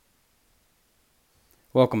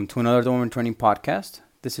Welcome to another Doberman Training Podcast.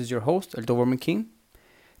 This is your host, El Doberman King.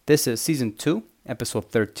 This is Season 2,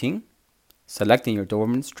 Episode 13, Selecting Your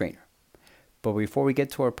Dobermans Trainer. But before we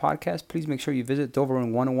get to our podcast, please make sure you visit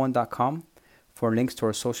Doberman101.com for links to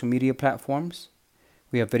our social media platforms.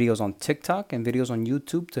 We have videos on TikTok and videos on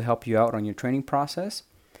YouTube to help you out on your training process.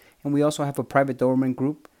 And we also have a private Doberman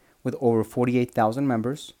group with over 48,000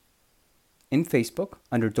 members in Facebook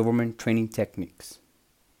under Doberman Training Techniques.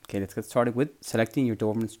 Okay, let's get started with selecting your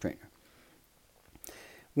Doberman's trainer.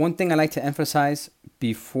 One thing I like to emphasize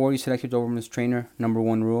before you select your Doberman's trainer, number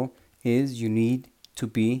one rule, is you need to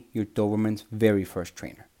be your Doberman's very first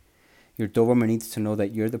trainer. Your Doberman needs to know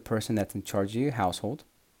that you're the person that's in charge of your household,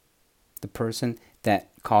 the person that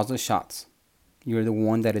calls the shots. You're the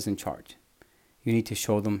one that is in charge. You need to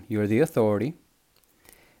show them you're the authority.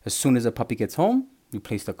 As soon as a puppy gets home, you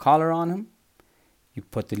place the collar on him. You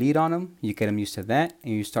put the lead on him, you get him used to that,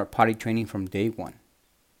 and you start potty training from day one.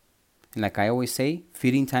 And like I always say,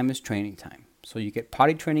 feeding time is training time. So you get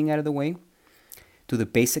potty training out of the way, do the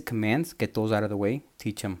basic commands, get those out of the way,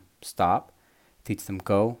 teach them stop, teach them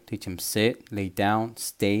go, teach them sit, lay down,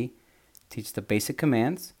 stay, teach the basic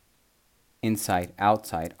commands, inside,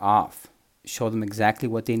 outside, off. Show them exactly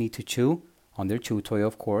what they need to chew on their chew toy,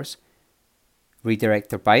 of course.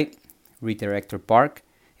 Redirect their bite, redirect their bark,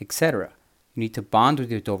 etc. You need to bond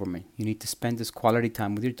with your Doberman. You need to spend this quality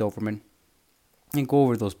time with your Doberman and go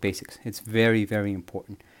over those basics. It's very, very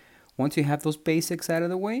important. Once you have those basics out of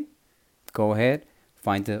the way, go ahead,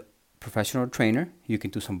 find a professional trainer. You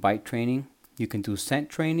can do some bite training. You can do scent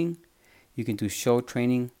training. You can do show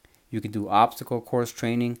training. You can do obstacle course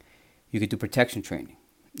training. You can do protection training.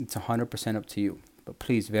 It's 100% up to you. But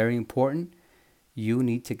please, very important, you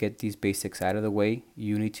need to get these basics out of the way.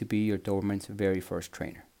 You need to be your Doberman's very first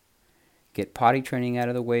trainer. Get potty training out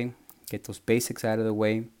of the way. Get those basics out of the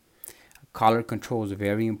way. Collar control is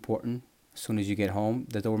very important. As soon as you get home,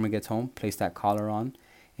 the Doberman gets home, place that collar on,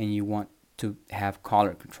 and you want to have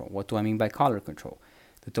collar control. What do I mean by collar control?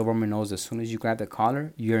 The Doberman knows as soon as you grab the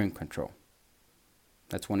collar, you're in control.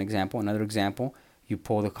 That's one example. Another example, you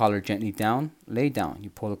pull the collar gently down, lay down. You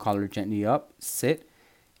pull the collar gently up, sit.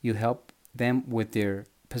 You help them with their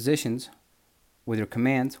positions, with their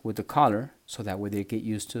commands, with the collar, so that way they get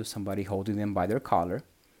used to somebody holding them by their collar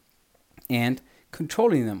and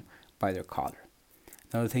controlling them by their collar.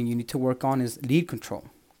 Another thing you need to work on is lead control.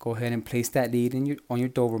 Go ahead and place that lead on your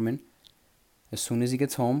Doberman. As soon as he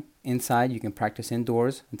gets home, inside, you can practice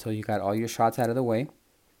indoors until you got all your shots out of the way.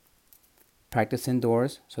 Practice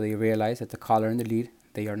indoors so they realize that the collar and the lead,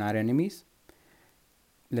 they are not enemies.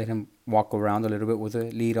 Let him walk around a little bit with the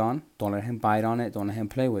lead on. Don't let him bite on it. Don't let him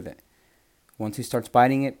play with it. Once he starts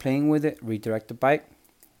biting it, playing with it, redirect the bite,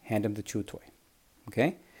 hand him the chew toy.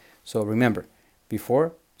 Okay? So remember,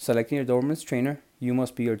 before selecting your Doberman's trainer, you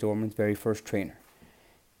must be your Doberman's very first trainer.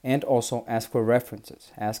 And also ask for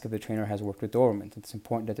references. Ask if the trainer has worked with Dobermans. It's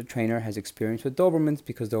important that the trainer has experience with Dobermans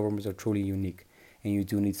because Dobermans are truly unique. And you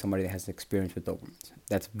do need somebody that has experience with Dobermans.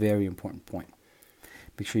 That's a very important point.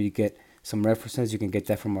 Make sure you get some references. You can get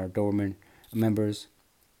that from our Doberman members,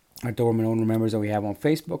 our Doberman owner members that we have on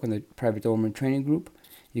Facebook and the private Doberman training group.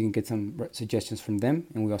 You can get some suggestions from them.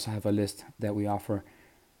 And we also have a list that we offer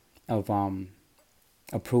of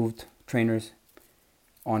approved trainers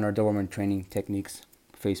on our Doberman Training Techniques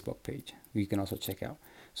Facebook page. You can also check out.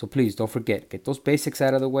 So please don't forget, get those basics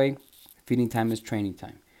out of the way. Feeding time is training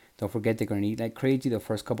time. Don't forget they're going to eat like crazy the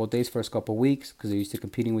first couple of days, first couple of weeks because they're used to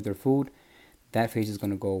competing with their food. That phase is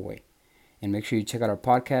going to go away. And make sure you check out our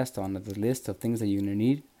podcast on the list of things that you're going to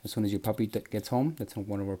need as soon as your puppy gets home. That's in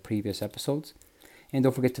one of our previous episodes. And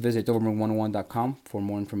don't forget to visit Doberman101.com for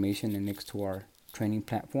more information and links to our training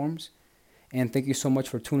platforms. And thank you so much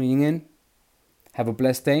for tuning in. Have a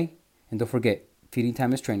blessed day. And don't forget, feeding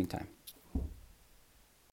time is training time.